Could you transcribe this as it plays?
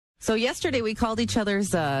So yesterday we called each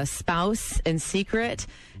other's spouse in secret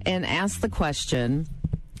and asked the question,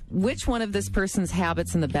 which one of this person's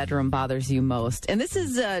habits in the bedroom bothers you most? And this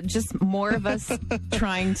is just more of us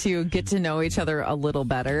trying to get to know each other a little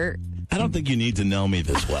better. I don't think you need to know me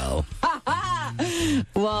this well.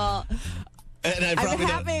 Well, and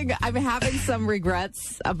I'm having some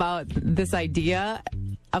regrets about this idea.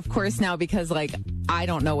 Of course, now because I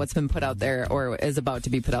don't know what's been put out there or is about to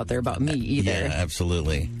be put out there about me either. Yeah,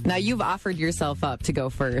 absolutely. Now you've offered yourself up to go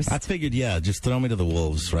first. I figured, just throw me to the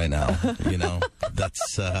wolves right now.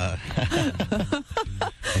 That's I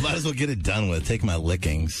might as well get it done with. Take my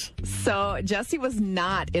lickings. So Jesse was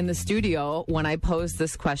not in the studio when I posed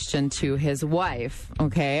this question to his wife.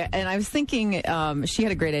 Okay, and I was thinking she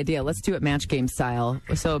had a great idea. Let's do it match game style.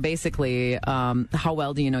 So basically, how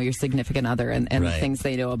well do you know your significant other and right. the things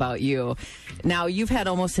they know about you? Now, you've had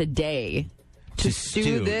almost a day to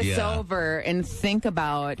stew this over and think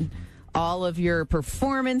about all of your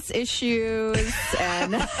performance issues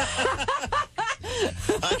and I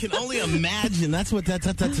can only imagine. That's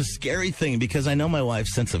a scary thing because I know my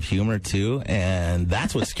wife's sense of humor too, and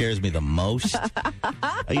that's what scares me the most.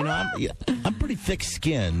 I'm pretty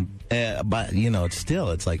thick-skinned, but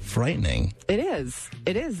it's like frightening. It is.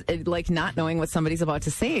 Like not knowing what somebody's about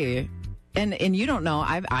to say. And you don't know.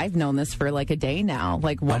 I've known this for like a day now.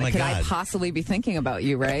 Like, what could I possibly be thinking about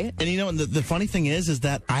you, right? And the funny thing is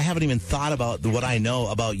that I haven't even thought about what I know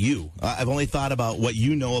about you. I've only thought about what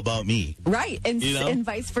you know about me. Right, and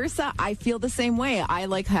vice versa. I feel the same way. I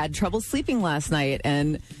had trouble sleeping last night,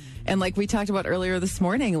 and like we talked about earlier this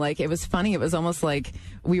morning, like it was funny. It was almost like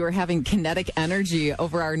we were having kinetic energy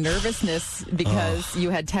over our nervousness because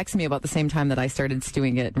you had texted me about the same time that I started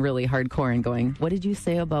stewing it really hardcore and going, what did you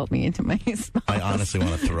say about me to my spouse? I honestly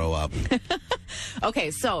want to throw up.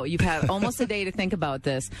 Okay, so you've had almost a day to think about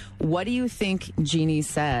this. What do you think Jeannie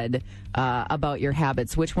said about your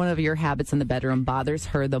habits? Which one of your habits in the bedroom bothers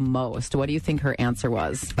her the most? What do you think her answer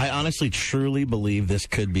was? I honestly, truly believe this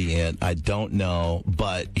could be it. I don't know,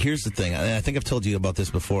 but here's the thing. And I think I've told you about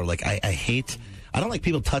this before. Like, I don't like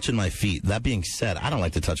people touching my feet. That being said, I don't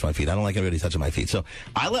like to touch my feet. I don't like everybody touching my feet. So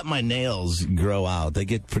I let my nails grow out. They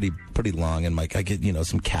get pretty long, and I get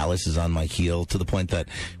some calluses on my heel to the point that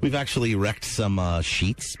we've actually wrecked some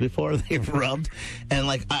sheets before they've rubbed. And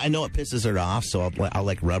I know it pisses her off, so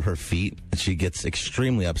I'll rub her feet, and she gets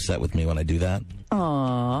extremely upset with me when I do that.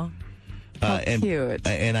 Aww. Cute.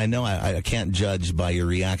 And I know I can't judge by your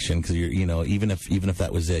reaction because even if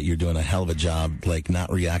that was it, you're doing a hell of a job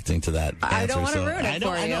not reacting to that answer. I don't want to ruin it for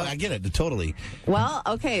you. I know, I get it totally. Well,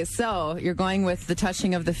 okay, so you're going with the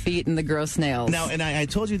touching of the feet and the gross nails. Now, and I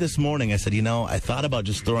told you this morning, I said, I thought about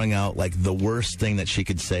just throwing out the worst thing that she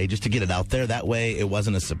could say just to get it out there. That way it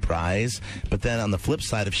wasn't a surprise. But then on the flip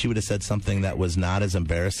side, if she would have said something that was not as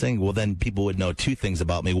embarrassing, well, then people would know two things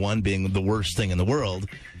about me. One being the worst thing in the world.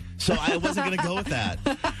 So I wasn't going to go with that.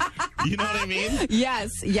 You know what I mean?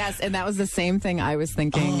 Yes. And that was the same thing I was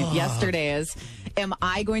thinking yesterday is, am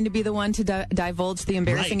I going to be the one to divulge the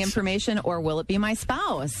embarrassing information, or will it be my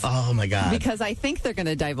spouse? Oh, my God. Because I think they're going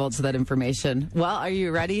to divulge that information. Well, are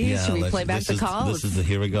you ready? Yeah, should we play back the call?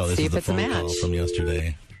 Here we go. This see is if the it's a phone match. call from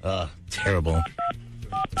yesterday. Terrible.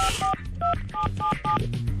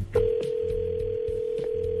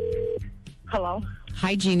 Hello.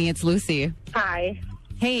 Hi, Jeannie. It's Lucy. Hi.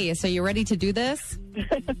 Hey, so you ready to do this?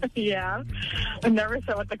 Yeah. I'm nervous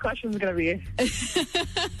at what the question's going to be.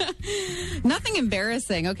 Nothing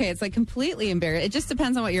embarrassing. Okay, it's completely embarrassing. It just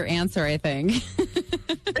depends on what your answer, I think.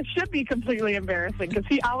 It should be completely embarrassing because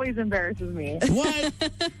he always embarrasses me. What?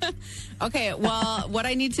 Okay, well, what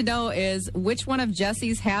I need to know is which one of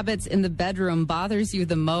Jesse's habits in the bedroom bothers you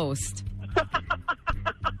the most?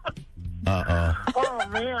 Oh,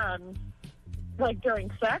 man. During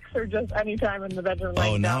sex or just any time in the bedroom?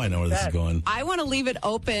 Oh, now I know where this is going. I want to leave it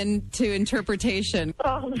open to interpretation.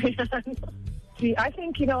 Oh, man. See, I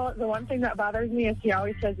think, the one thing that bothers me is he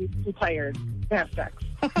always says he's too tired to have sex.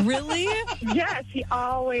 Really? Yes, he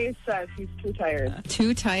always says he's too tired.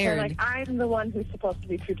 Too tired. So, I'm the one who's supposed to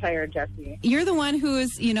be too tired, Jesse. You're the one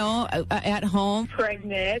who's, at home.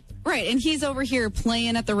 Pregnant. Right, and he's over here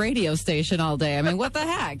playing at the radio station all day. I mean, what the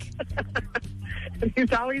heck?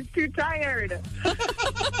 He's always too tired.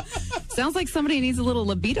 Sounds like somebody needs a little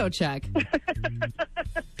libido check.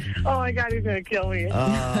 Oh, my God, he's going to kill me.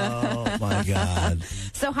 Oh, my God.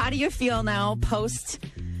 So how do you feel now post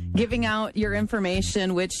giving out your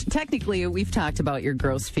information, which technically we've talked about your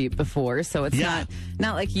gross feet before, so it's not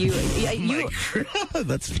like you. You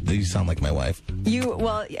sound like my wife.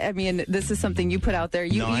 Well, I mean, this is something you put out there.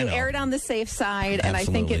 You aired on the safe side, and I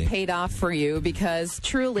think it paid off for you because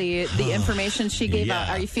truly the information she gave out.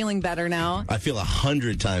 Are you feeling better now? I feel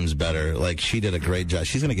 100 times better. Like, she did a great job.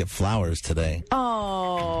 She's going to get flowers today.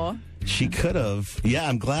 Oh. She could have. Yeah,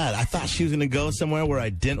 I'm glad. I thought she was going to go somewhere where I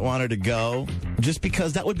didn't want her to go, just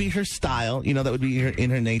because that would be her style. You know, that would be in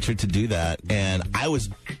her nature to do that. And I was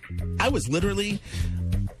literally,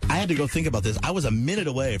 I had to go think about this. I was a minute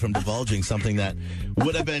away from divulging something that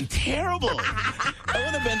would have been terrible. It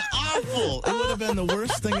would have been awful. It would have been the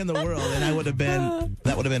worst thing in the world. And that would have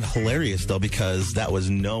been hilarious, though, because that was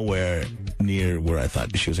nowhere near where I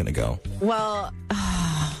thought she was going to go. Well,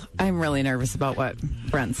 I'm really nervous about what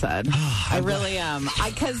Brent said. I really am.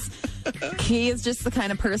 Because he is just the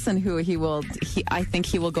kind of person who I think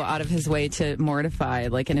he will go out of his way to mortify,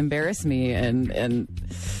 like, and embarrass me. And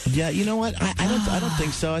yeah, you know what? I don't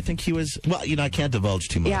think so. I think he was, well, I can't divulge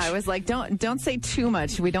too much. Yeah, I was like, don't say too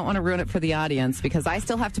much. We don't want to ruin it for the audience because I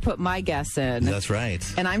still have to put my guess in. That's right.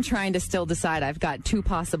 And I'm trying to still decide. I've got 2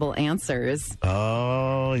 possible answers.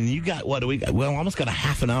 Oh, and you got, what do we got? Well, almost got a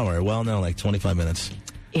half an hour. Well, no, like 25 minutes.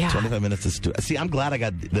 Yeah. 25 minutes to see, I'm glad I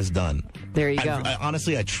got this done. There you go.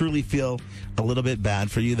 Honestly, I truly feel a little bit bad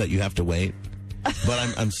for you that you have to wait.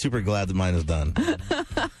 But I'm super glad that mine is done.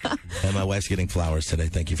 And my wife's getting flowers today.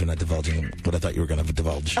 Thank you for not divulging what I thought you were going to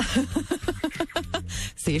divulge.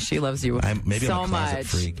 See, she loves you maybe so I'm a closet much.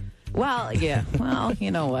 freak. Well, yeah. Well,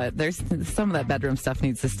 you know what? There's some of that bedroom stuff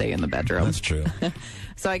needs to stay in the bedroom. That's true.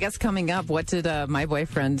 So I guess coming up, what did my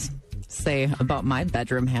boyfriend say about my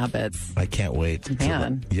bedroom habits? I can't wait.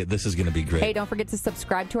 Man. Yeah, this is going to be great. Hey, don't forget to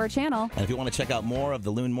subscribe to our channel. And if you want to check out more of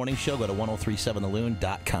the Loon Morning Show, go to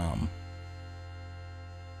 1037theloon.com.